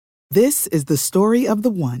This is the story of the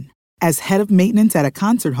one. As head of maintenance at a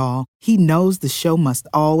concert hall, he knows the show must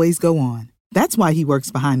always go on. That's why he works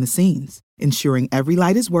behind the scenes, ensuring every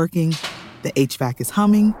light is working, the HVAC is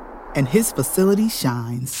humming, and his facility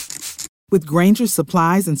shines. With Grainger's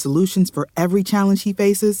supplies and solutions for every challenge he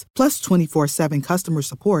faces, plus 24/7 customer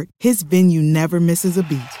support, his venue never misses a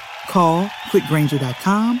beat. Call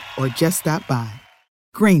quickgrainger.com or just stop by.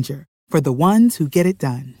 Grainger, for the ones who get it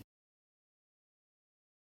done.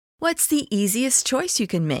 What's the easiest choice you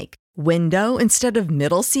can make? Window instead of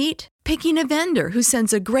middle seat? Picking a vendor who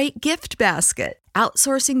sends a great gift basket?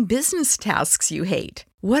 Outsourcing business tasks you hate?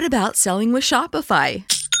 What about selling with Shopify?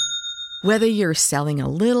 Whether you're selling a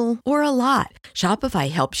little or a lot,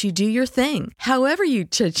 Shopify helps you do your thing, however you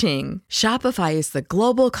cha-ching. Shopify is the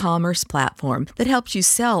global commerce platform that helps you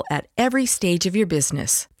sell at every stage of your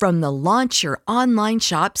business. From the launch your online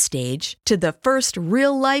shop stage to the first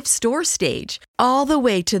real-life store stage, all the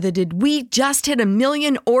way to the did we just hit 1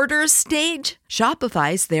 million orders stage.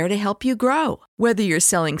 Shopify's there to help you grow. Whether you're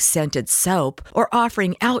selling scented soap or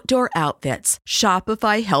offering outdoor outfits,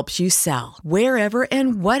 Shopify helps you sell. Wherever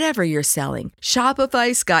and whatever you're selling,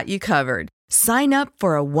 Shopify's got you covered. Sign up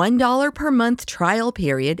for a $1 per month trial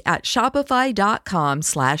period at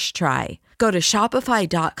shopify.com/try. Go to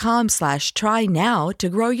shopify.com/try now to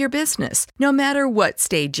grow your business, no matter what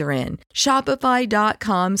stage you're in.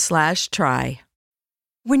 Shopify.com/try.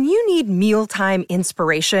 When you need mealtime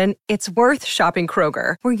inspiration, it's worth shopping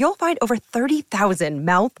Kroger, where you'll find over 30,000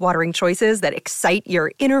 mouth-watering choices that excite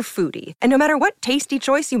your inner foodie. And no matter what tasty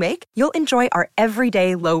choice you make, you'll enjoy our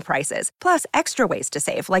everyday low prices, plus extra ways to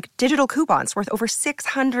save, like digital coupons worth over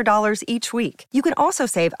 $600 each week. You can also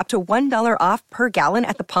save up to $1 off per gallon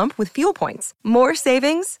at the pump with fuel points. More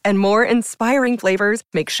savings and more inspiring flavors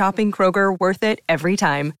make shopping Kroger worth it every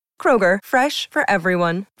time. Kroger, fresh for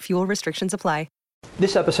everyone. Fuel restrictions apply.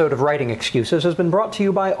 This episode of Writing Excuses has been brought to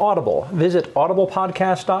you by Audible. Visit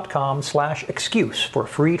audiblepodcast.com/excuse for a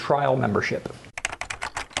free trial membership.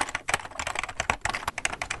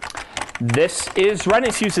 This is Writing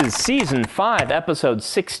Excuses, Season 5, Episode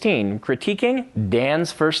 16, critiquing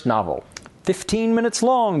Dan's first novel. 15 minutes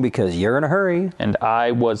long because you're in a hurry. And I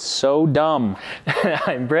was so dumb.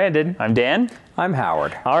 I'm Brandon. I'm Dan. I'm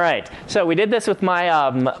Howard. All right. So we did this with my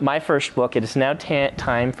my first book. It is now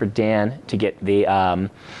time for Dan to get the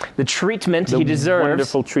treatment he deserves.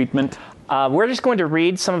 Wonderful treatment. We're just going to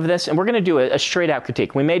read some of this, and we're going to do a straight-out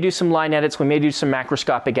critique. We may do some line edits. We may do some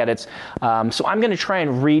macroscopic edits. So I'm going to try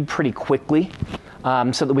and read pretty quickly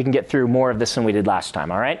so that we can get through more of this than we did last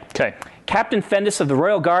time, all right? Okay. Captain Fendis of the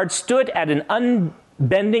Royal Guard stood at an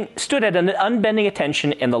unbending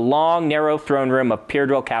attention in the long, narrow throne room of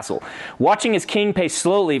Peerdrell Castle, watching his king pace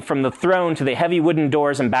slowly from the throne to the heavy wooden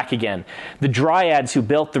doors and back again. The dryads who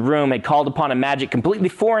built the room had called upon a magic completely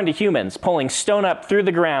foreign to humans, pulling stone up through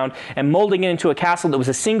the ground and molding it into a castle that was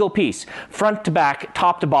a single piece, front to back,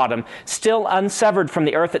 top to bottom, still unsevered from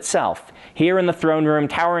the earth itself. Here in the throne room,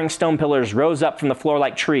 towering stone pillars rose up from the floor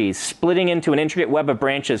like trees, splitting into an intricate web of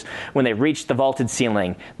branches when they reached the vaulted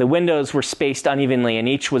ceiling. The windows were spaced unevenly, and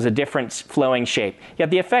each was a different flowing shape.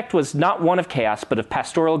 Yet the effect was not one of chaos, but of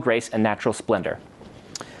pastoral grace and natural splendor.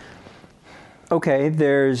 Okay,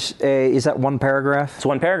 is that one paragraph? It's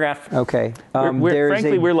one paragraph. Okay.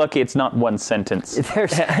 We're lucky it's not one sentence.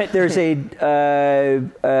 There's a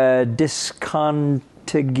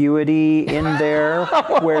discontiguity in there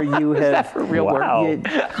where you have... Is that for real word?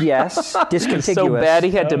 Yes, discontiguous. It's so bad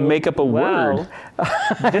he had to make up a word.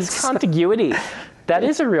 Discontiguity. That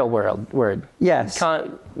is a real word. Yes.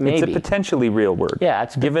 Maybe. It's a potentially real word. Yeah,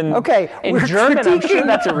 it's given. Okay, in German, I'm sure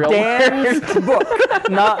that's a real Dan's word. book,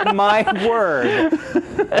 not my word.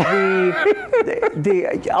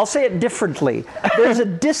 I'll say it differently. There's a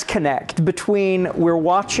disconnect between we're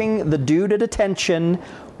watching the dude at attention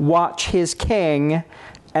watch his king,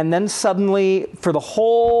 and then suddenly, for the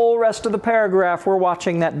whole rest of the paragraph, we're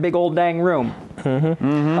watching that big old dang room. Mm-hmm.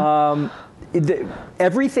 Mm-hmm.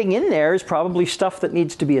 Everything in there is probably stuff that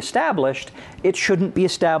needs to be established. It shouldn't be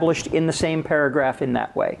established in the same paragraph in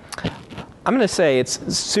that way. I'm going to say it's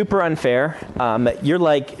super unfair. You're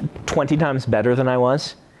like 20 times better than I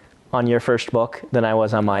was on your first book than I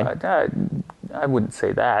was on mine. I wouldn't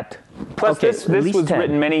say that. Plus, okay, this was 10.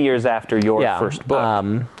 Written many years after your first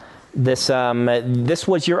book. This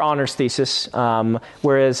was your honors thesis,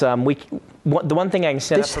 whereas the one thing I can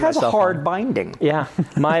stand up for myself. This has a hard binding. Yeah,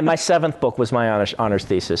 my seventh book was my honors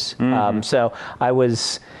thesis. Mm-hmm. So I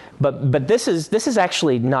was, but this is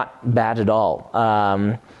actually not bad at all.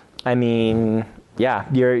 I mean, yeah,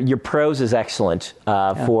 your prose is excellent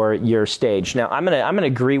for your stage. Now I'm gonna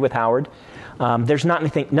agree with Howard. there's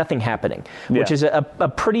nothing happening, which is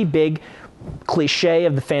a pretty big cliche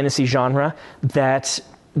of the fantasy genre that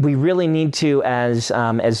we really need to, as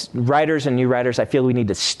writers and new writers, I feel we need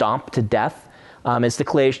to stomp to death. It's the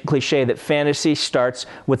cliche that fantasy starts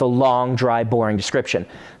with a long, dry, boring description.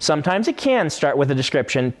 Sometimes it can start with a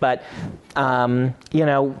description, but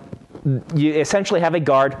you essentially have a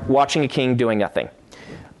guard watching a king doing nothing.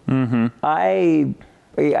 Mm-hmm.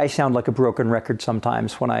 I sound like a broken record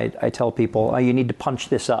sometimes when I tell people, you need to punch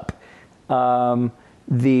this up.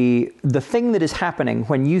 The thing that is happening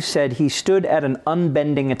when you said he stood at an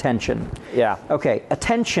unbending attention. Yeah. Okay,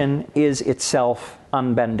 attention is itself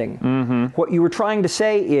unbending. Mm-hmm. What you were trying to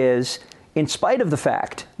say is, in spite of the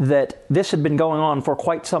fact that this had been going on for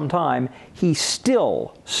quite some time, he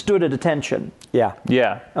still stood at attention. Yeah.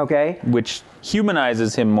 Yeah. Okay? Which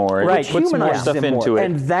humanizes him more. Right. It puts more stuff into it.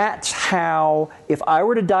 And that's how, if I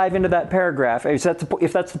were to dive into that paragraph, if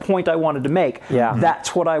that's the point I wanted to make,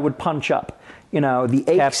 that's what I would punch up. The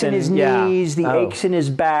aches in his knees, the aches in his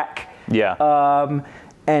back. Yeah.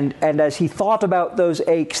 And as he thought about those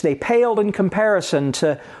aches, they paled in comparison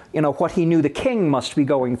to, what he knew the king must be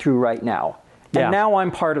going through right now. And now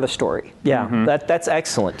I'm part of the story. Yeah, that's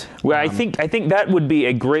excellent. Well, I think that would be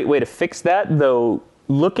a great way to fix that, though.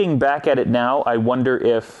 Looking back at it now, I wonder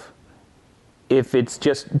if it's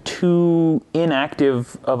just too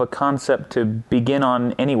inactive of a concept to begin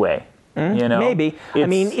on anyway. Maybe.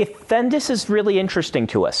 If Fendus is really interesting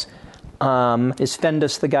to us. Is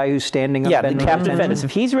Fendus the guy who's standing up? Yeah, the Captain Fendus.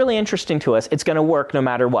 If he's really interesting to us, it's going to work no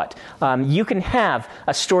matter what. You can have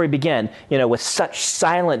a story begin, with such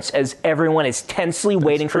silence as everyone is tensely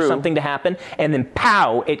waiting for something to happen, and then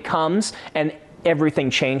pow, it comes, and everything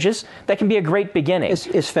changes. That can be a great beginning. Is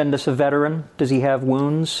Fendus a veteran? Does he have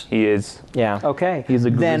wounds? He is. Yeah. Okay. He's a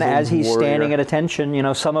grizzled Then as he's warrior. standing at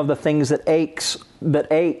attention, some of the things that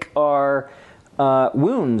ache are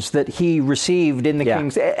wounds that he received in the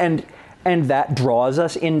king's... And that draws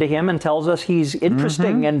us into him and tells us he's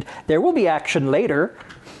interesting. Mm-hmm. And there will be action later.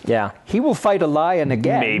 Yeah. He will fight a lion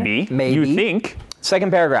again. Maybe. You think.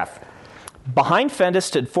 Second paragraph. Behind Fendus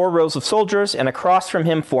stood 4 rows of soldiers, and across from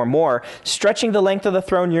him 4 more, stretching the length of the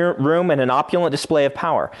throne room in an opulent display of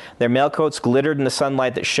power. Their mailcoats glittered in the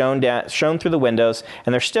sunlight that shone through the windows,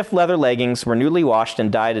 and their stiff leather leggings were newly washed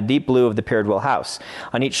and dyed a deep blue of the Pyrdwell house.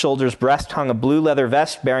 On each soldier's breast hung a blue leather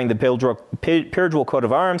vest bearing the Pyrdwell coat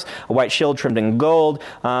of arms, a white shield trimmed in gold.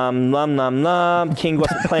 King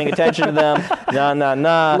wasn't paying attention to them.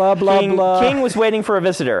 Blah, blah, blah. King was waiting for a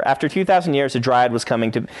visitor. After 2,000 years, a dryad was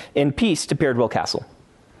coming in peace to Pyrdwell Castle,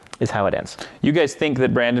 is how it ends. You guys think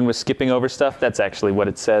that Brandon was skipping over stuff? That's actually what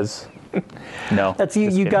it says. No. That's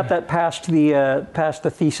you got that past the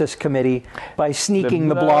thesis committee by sneaking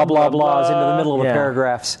the blah, blah, blahs into the middle of the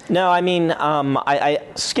paragraphs. No, I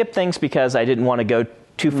skipped things because I didn't want to go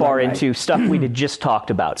too far into stuff we had just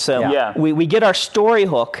talked about. So we get our story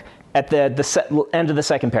hook at the end of the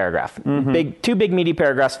second paragraph. Mm-hmm. Two big meaty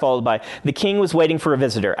paragraphs followed by, the king was waiting for a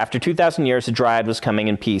visitor. After 2,000 years, a dryad was coming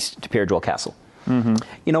in peace to Pyrdwell Castle. Mm-hmm.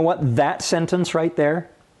 You know what? That sentence right there,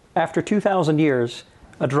 after 2,000 years,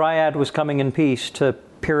 a dryad was coming in peace to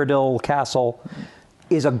Pyrdwell Castle,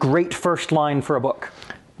 is a great first line for a book.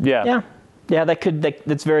 Yeah. Yeah,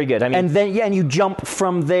 that's very good. And then you jump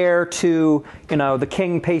from there to, the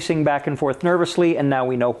king pacing back and forth nervously, and now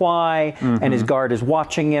we know why, and his guard is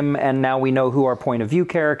watching him, and now we know who our point of view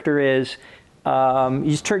character is.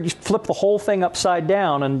 You flip the whole thing upside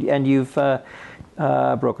down, and you've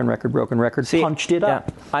broken record, punched it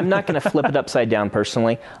up. I'm not going to flip it upside down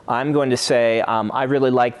personally. I'm going to say I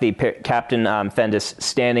really like the Captain Fendus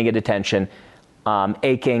standing at attention,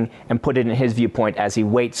 aching, and put it in his viewpoint as he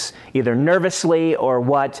waits, either nervously or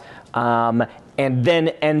what, and then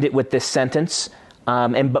end it with this sentence,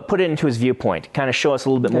 but put it into his viewpoint, kind of show us a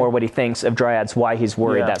little bit more what he thinks of dryads, why he's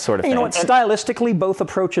worried, that sort of thing. You know what? Stylistically, both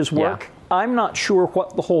approaches work. Yeah. I'm not sure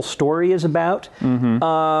what the whole story is about,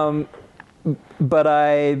 but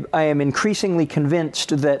I am increasingly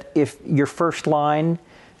convinced that if your first line,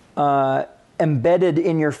 embedded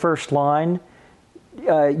in your first line,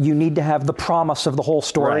 you need to have the promise of the whole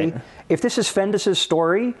story. Right. If this is Fendus's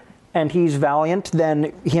story and he's valiant,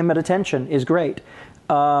 then him at attention is great.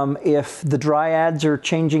 If the dryads are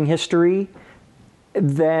changing history,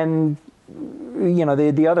 then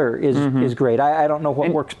the other is great. I don't know what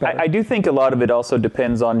works better. I do think a lot of it also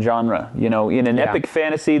depends on genre. In an epic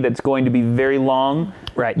fantasy that's going to be very long,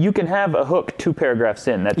 right, you can have a hook 2 paragraphs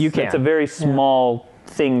in. That's a very small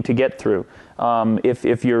thing to get through.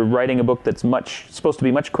 If you're writing a book that's supposed to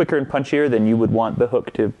be much quicker and punchier, then you would want the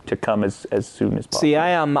hook to come as soon as possible. See,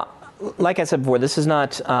 like I said before, this is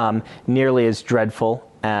not nearly as dreadful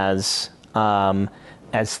as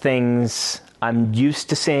as things I'm used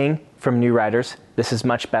to seeing from new writers. This is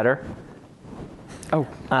much better. Oh.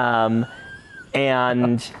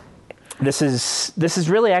 And this is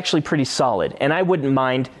really actually pretty solid. And I wouldn't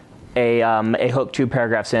mind a hook 2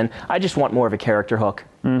 paragraphs in. I just want more of a character hook.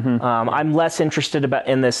 Mm-hmm. I'm less interested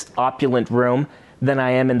in this opulent room than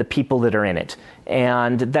I am in the people that are in it.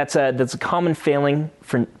 And that's a common failing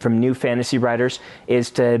from new fantasy writers,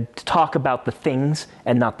 is to talk about the things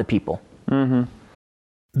and not the people. Mm-hmm.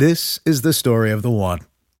 This is the story of the one.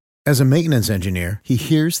 As a maintenance engineer, he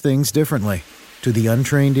hears things differently. To the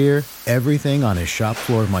untrained ear, everything on his shop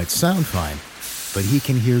floor might sound fine, but he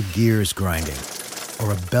can hear gears grinding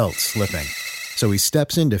or a belt slipping. So he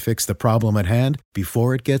steps in to fix the problem at hand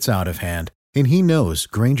before it gets out of hand. And he knows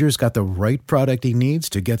Grainger's got the right product he needs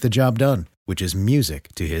to get the job done, which is music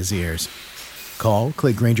to his ears. Call,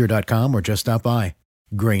 click Grainger.com, or just stop by.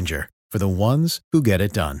 Grainger, for the ones who get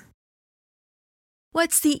it done.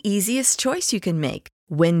 What's the easiest choice you can make?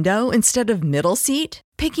 Window instead of middle seat?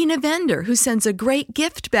 Picking a vendor who sends a great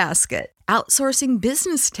gift basket? Outsourcing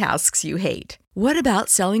business tasks you hate? What about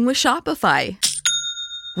selling with Shopify?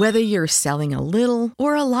 Whether you're selling a little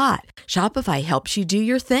or a lot, Shopify helps you do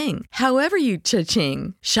your thing, however you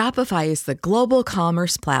cha-ching. Shopify is the global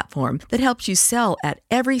commerce platform that helps you sell at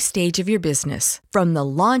every stage of your business. From the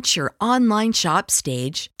launch your online shop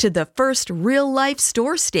stage to the first real-life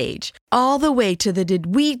store stage, all the way to the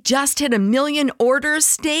did we just hit 1 million orders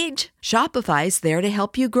stage. Shopify's there to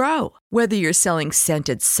help you grow. Whether you're selling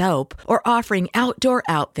scented soap or offering outdoor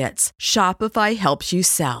outfits, Shopify helps you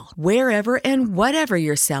sell. Wherever and whatever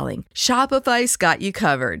you're selling, Shopify's got you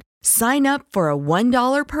covered. Sign up for a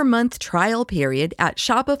 $1 per month trial period at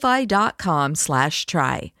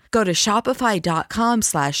shopify.com/try. Go to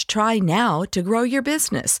shopify.com/try now to grow your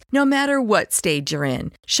business, no matter what stage you're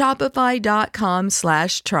in.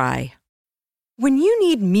 Shopify.com/try. When you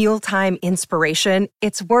need mealtime inspiration,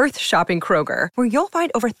 it's worth shopping Kroger, where you'll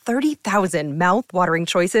find over 30,000 mouth-watering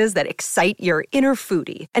choices that excite your inner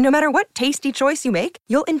foodie. And no matter what tasty choice you make,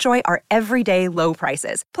 you'll enjoy our everyday low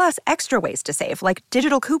prices, plus extra ways to save, like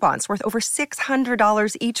digital coupons worth over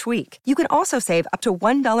 $600 each week. You can also save up to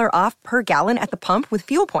 $1 off per gallon at the pump with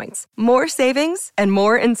fuel points. More savings and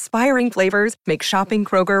more inspiring flavors make shopping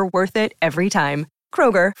Kroger worth it every time.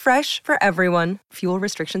 Kroger, fresh for everyone. Fuel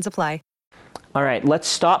restrictions apply. All right, let's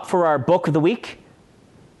stop for our book of the week,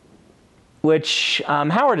 which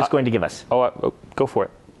Howard is going to give us. Go for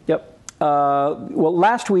it. Yep. Well,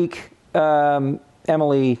 last week,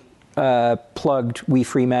 Emily plugged We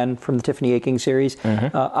Free Men from the Tiffany Aching series.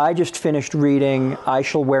 Mm-hmm. I just finished reading I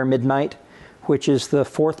Shall Wear Midnight, which is the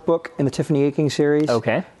 4th book in the Tiffany Aching series.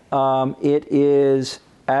 Okay. It is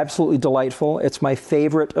absolutely delightful. It's my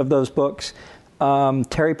favorite of those books.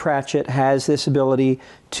 Terry Pratchett has this ability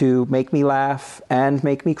to make me laugh and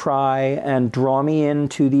make me cry and draw me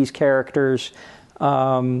into these characters,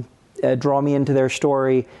 draw me into their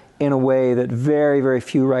story in a way that very, very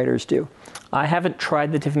few writers do. I haven't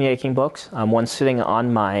tried the Tiffany Aching books. One's sitting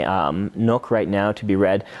on my Nook right now to be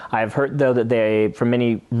read. I've heard, though, that from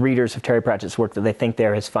many readers of Terry Pratchett's work, that they think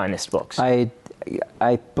they're his finest books. I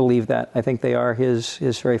believe that. I think they are his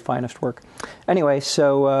very finest work. Anyway,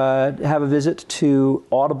 so have a visit to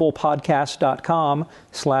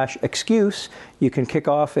audiblepodcast.com/excuse. You can kick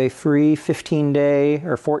off a free 15-day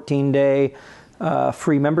or 14-day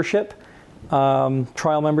free membership,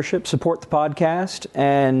 trial membership, support the podcast,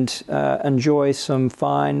 and enjoy some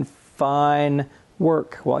fine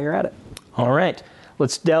work while you're at it. All right.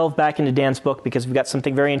 Let's delve back into Dan's book, because we've got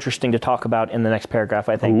something very interesting to talk about in the next paragraph,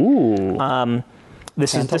 I think. Ooh.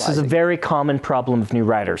 This is a very common problem of new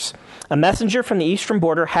writers. A messenger from the eastern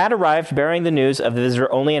border had arrived bearing the news of the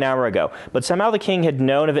visitor only an hour ago, but somehow the king had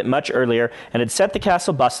known of it much earlier and had set the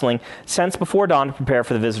castle bustling since before dawn to prepare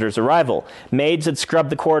for the visitor's arrival. Maids had scrubbed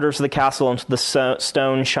the corridors of the castle until the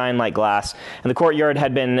stone shined like glass, and the courtyard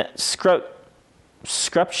had been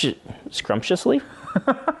scrumptiously?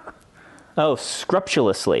 Oh,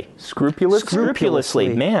 scrupulously.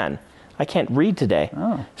 Scrupulously. Man, I can't read today.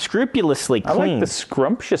 Oh. Scrupulously clean. I like the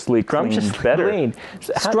scrumptiously clean better. Clean.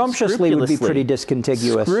 Scrumptiously would be pretty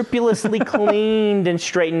discontiguous. Scrupulously cleaned and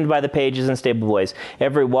straightened by the pages and stable boys.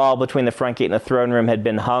 Every wall between the front gate and the throne room had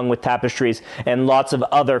been hung with tapestries and lots of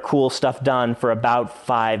other cool stuff done for about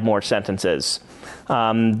 5 more sentences.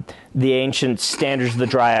 The ancient standards of the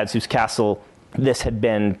Dryads, whose castle this had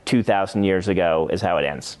been 2,000 years ago, is how it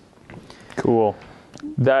ends. Cool.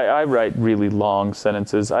 I write really long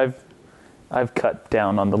sentences. I've cut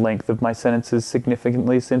down on the length of my sentences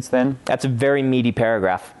significantly since then. That's a very meaty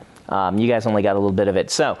paragraph. You guys only got a little bit of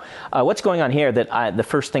it. So what's going on here the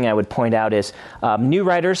first thing I would point out is new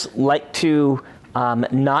writers like to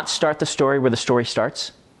not start the story where the story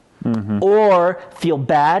starts. Or feel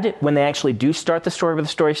bad when they actually do start the story where the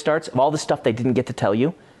story starts of all the stuff they didn't get to tell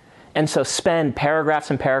you. And so spend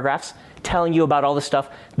paragraphs and paragraphs telling you about all the stuff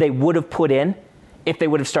they would have put in if they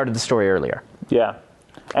would have started the story earlier. Yeah.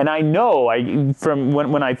 And I know from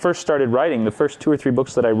when I first started writing, the first 2 or 3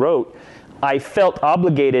 books that I wrote, I felt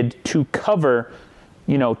obligated to cover,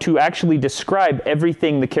 to actually describe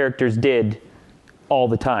everything the characters did all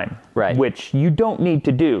the time. Right. Which you don't need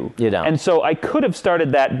to do. You don't. And so I could have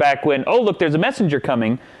started that back when, oh, look, there's a messenger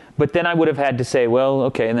coming. But then I would have had to say, well,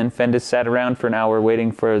 okay, and then Fendis sat around for an hour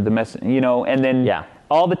waiting for the and then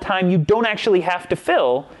all the time you don't actually have to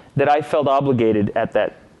fill that I felt obligated at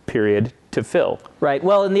that period to fill. Right.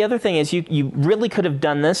 Well, and the other thing is you really could have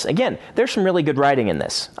done this. Again, there's some really good writing in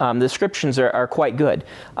this. The descriptions are quite good.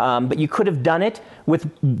 But you could have done it with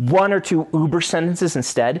 1 or 2 uber sentences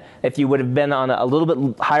instead if you would have been on a little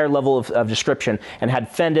bit higher level of description and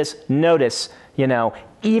had Fendis notice,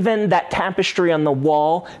 even that tapestry on the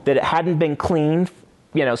wall that it hadn't been cleaned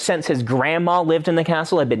since his grandma lived in the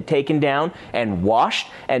castle, had been taken down and washed,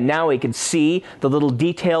 and now he could see the little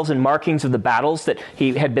details and markings of the battles that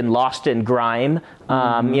he had been lost in grime,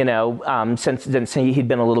 since he'd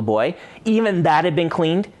been a little boy. Even that had been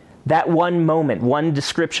cleaned. That one moment, one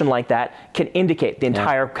description like that can indicate the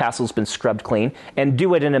entire castle's been scrubbed clean, and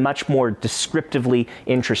do it in a much more descriptively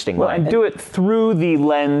interesting way. And do it through the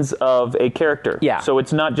lens of a character. Yeah. So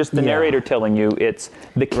it's not just the narrator telling you, it's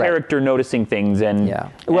the character noticing things and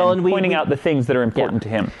pointing out the things that are important to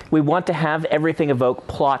him. We want to have everything evoke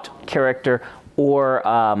plot, character, or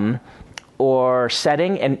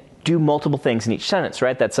setting, and do multiple things in each sentence,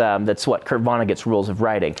 right? That's what Kurt Vonnegut's rules of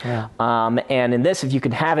writing. Yeah. And in this, if you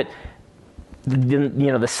can have it,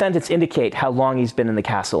 the sentence indicate how long he's been in the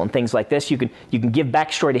castle and things like this. You can give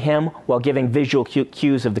backstory to him while giving visual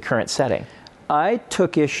cues of the current setting. I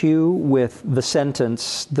took issue with the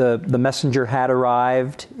sentence, the messenger had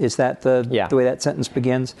arrived. Is that the way that sentence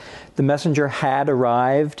begins? The messenger had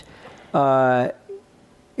arrived. I'm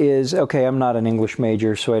not an English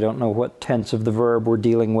major, so I don't know what tense of the verb we're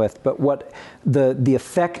dealing with, but what the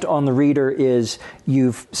effect on the reader is,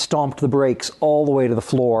 you've stomped the brakes all the way to the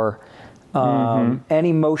floor.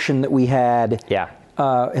 Any motion that we had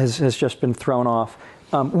has just been thrown off.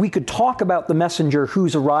 We could talk about the messenger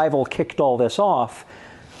whose arrival kicked all this off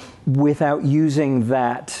without using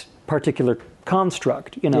that particular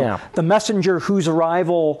construct. The messenger whose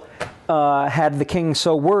arrival had the king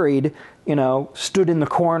so worried, stood in the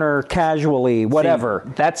corner casually, whatever.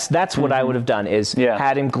 See, that's what I would have done, is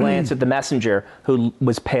had him glance at the messenger who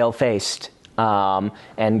was pale-faced,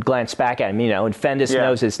 and glance back at him, and Fendis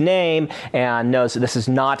knows his name and knows that this is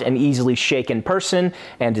not an easily shaken person,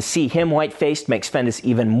 and to see him white-faced makes Fendis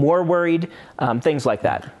even more worried, things like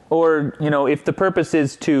that. Or, if the purpose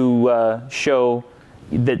is to show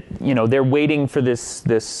that, they're waiting for this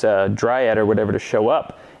dryad or whatever to show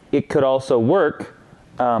up, it could also work.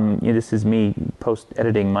 This is me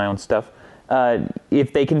post-editing my own stuff.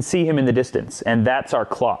 If they can see him in the distance, and that's our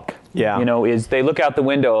clock. Yeah. Is they look out the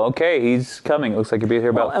window, okay, he's coming. It looks like he'll be here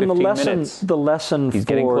about 15 minutes. The lesson he's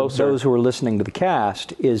for those who are listening to the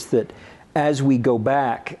cast is that as we go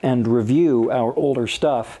back and review our older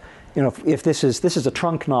stuff, if this is a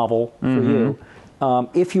trunk novel for you,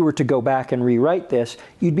 if you were to go back and rewrite this,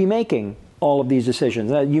 you'd be making all of these decisions.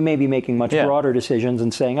 You may be making much broader decisions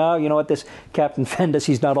and saying, oh, you know what, this Captain Fendis,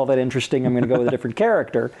 he's not all that interesting, I'm going to go with a different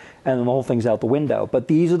character, and then the whole thing's out the window. But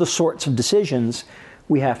these are the sorts of decisions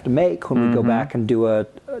we have to make when we go back and do a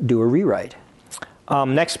rewrite.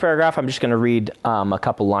 Next paragraph, I'm just going to read a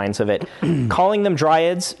couple lines of it. Calling them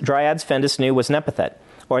dryads Fendis knew was an epithet,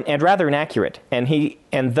 and rather inaccurate.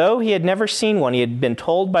 And though he had never seen one, he had been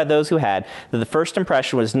told by those who had that the first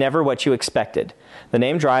impression was never what you expected. The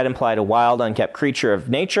name Dryad implied a wild, unkept creature of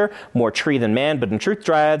nature, more tree than man, but in truth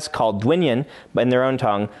Dryads, called Dwynien in their own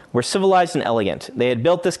tongue, were civilized and elegant. They had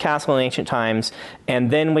built this castle in ancient times, and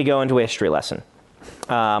then we go into a history lesson.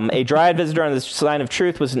 A Dryad visitor on the Sign of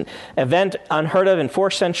Truth was an event unheard of in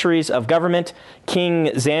 4 centuries of government. King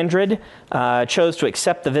Xandred chose to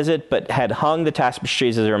accept the visit, but had hung the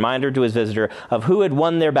tapestries as a reminder to his visitor of who had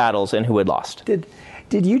won their battles and who had lost.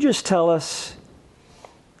 Did you just tell us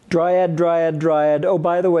Dryad, Dryad, Dryad? Oh,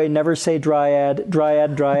 by the way, never say Dryad,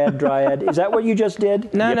 Dryad, Dryad, Dryad. Is that what you just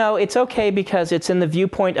did? No, it's okay because it's in the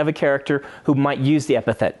viewpoint of a character who might use the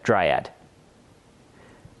epithet Dryad.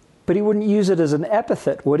 But he wouldn't use it as an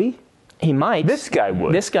epithet, would he? He might. This guy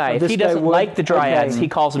would. This guy, if this he guy doesn't would? like the dryads, Okay. he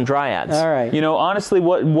calls them dryads. All right. You know, honestly,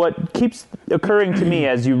 what keeps occurring to me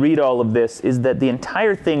as you read all of this is that the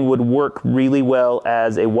entire thing would work really well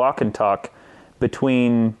as a walk and talk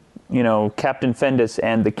between, you know, Captain Fendis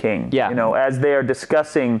and the king. Yeah. You know, as they are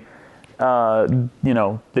discussing, you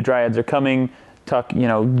know, the dryads are coming,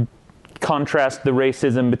 contrast the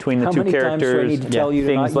racism between the How two many times characters. do I need to tell you to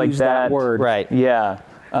things not like use that word? Right. Yeah.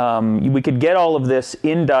 We could get all of this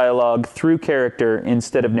in dialogue through character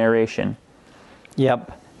instead of narration.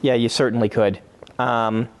 Yep. Yeah, you certainly could.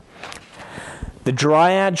 The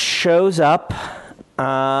dryad shows up,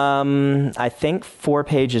 I think, 4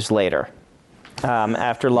 pages later,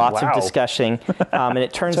 after lots of Wow. discussing. And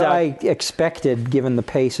it turns So out... I expected, given the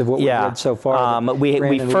pace of what we've read so far, that we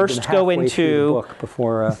Brandon would first have been go halfway through the into book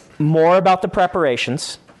before. more about the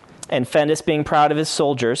preparations and Fendis being proud of his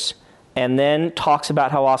soldiers, and then talks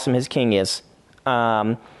about how awesome his king is.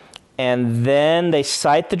 And then they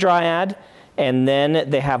cite the dryad, and then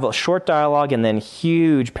they have a short dialogue, and then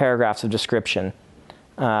huge paragraphs of description.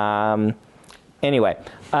 Anyway.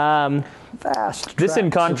 Vast. This in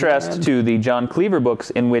tracts of contrast land. to the John Cleaver books,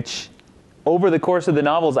 in which, over the course of the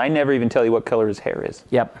novels, I never even tell you what color his hair is.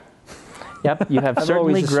 Yep. You have I've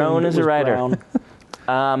certainly always grown assumed it as a was writer.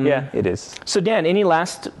 brown. Yeah, it is. So, Dan, any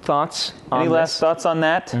last thoughts on Any this? last thoughts on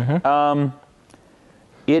that?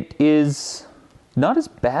 It is not as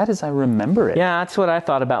bad as I remember it. Yeah, that's what I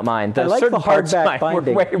thought about mine. I like certain the parts of hardback mine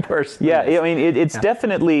binding. were way worse than Yeah, this. I mean, it's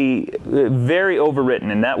definitely very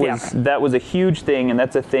overwritten, and that was a huge thing, and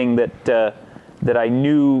that's a thing that that I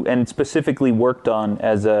knew and specifically worked on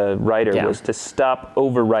as a writer, Yeah. was to stop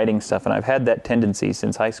overwriting stuff, and I've had that tendency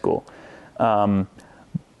since high school.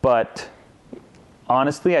 But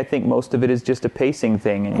honestly, I think most of it is just a pacing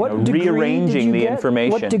thing, and What degree rearranging did you the get?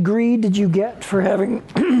 information. What degree did you get for having?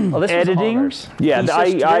 Well, this was Editing? honors. Yeah,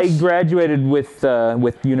 Thesis to I this? graduated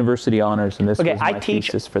with university honors, and this Okay, was I my teach-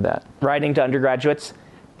 thesis for that. Writing to undergraduates,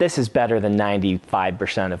 this is better than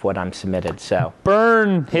 95% of what I'm submitted. So,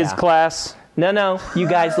 Burn his Yeah. class. no, you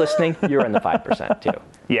guys listening, you're in the 5% too.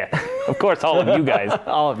 Yeah, of course, all of you guys.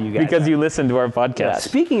 All of you guys. Because you listen to our podcast.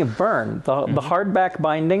 Speaking of burn, the hardback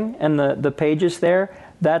binding and the pages there,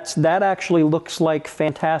 that actually looks like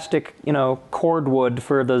fantastic, cordwood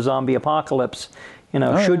for the zombie apocalypse.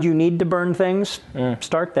 Should you need to burn things,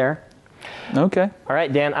 start there. Okay. All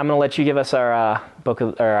right, Dan, I'm going to let you give us our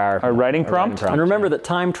Our writing prompt? And remember that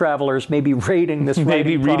time travelers may be rating this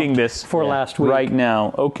Maybe writing reading prompt this for last week. right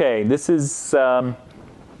now. Okay, this is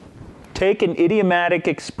take an idiomatic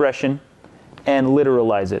expression and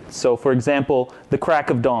literalize it. So, for example, the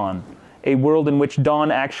crack of dawn, a world in which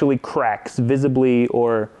dawn actually cracks visibly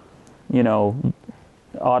or,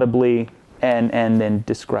 audibly, and then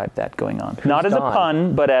describe that going on. Not as dawn? a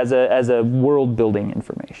pun, but as a world building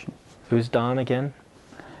information. Who's Don again?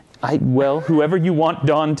 Whoever you want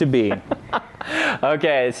dawn to be.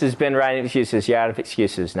 Okay, this has been Writing Excuses. You're out of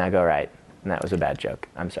excuses. Now go write. And that was a bad joke.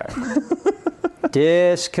 I'm sorry.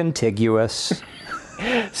 Discontiguous.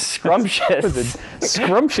 Scrumptious.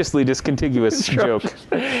 Scrumptiously discontiguous joke.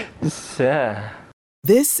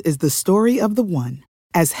 This is the story of the one.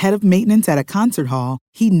 As head of maintenance at a concert hall,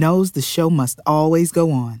 he knows the show must always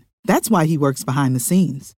go on. That's why he works behind the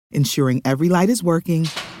scenes, ensuring every light is working,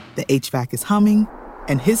 the HVAC is humming,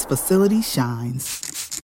 and his facility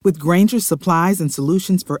shines. With Grainger's supplies and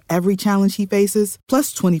solutions for every challenge he faces,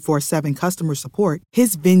 plus 24/7 customer support,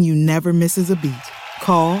 his venue never misses a beat.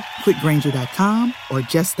 Call quickgrainger.com or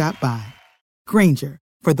just stop by. Grainger,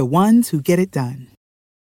 for the ones who get it done.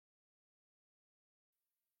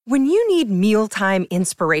 When you need mealtime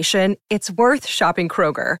inspiration, it's worth shopping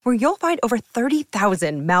Kroger, where you'll find over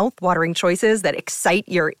 30,000 mouth-watering choices that excite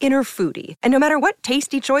your inner foodie. And no matter what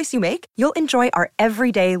tasty choice you make, you'll enjoy our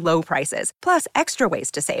everyday low prices, plus extra ways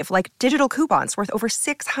to save, like digital coupons worth over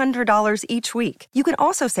 $600 each week. You can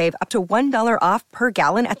also save up to $1 off per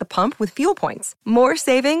gallon at the pump with fuel points. More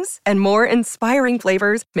savings and more inspiring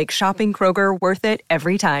flavors make shopping Kroger worth it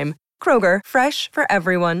every time. Kroger, fresh for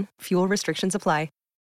everyone. Fuel restrictions apply.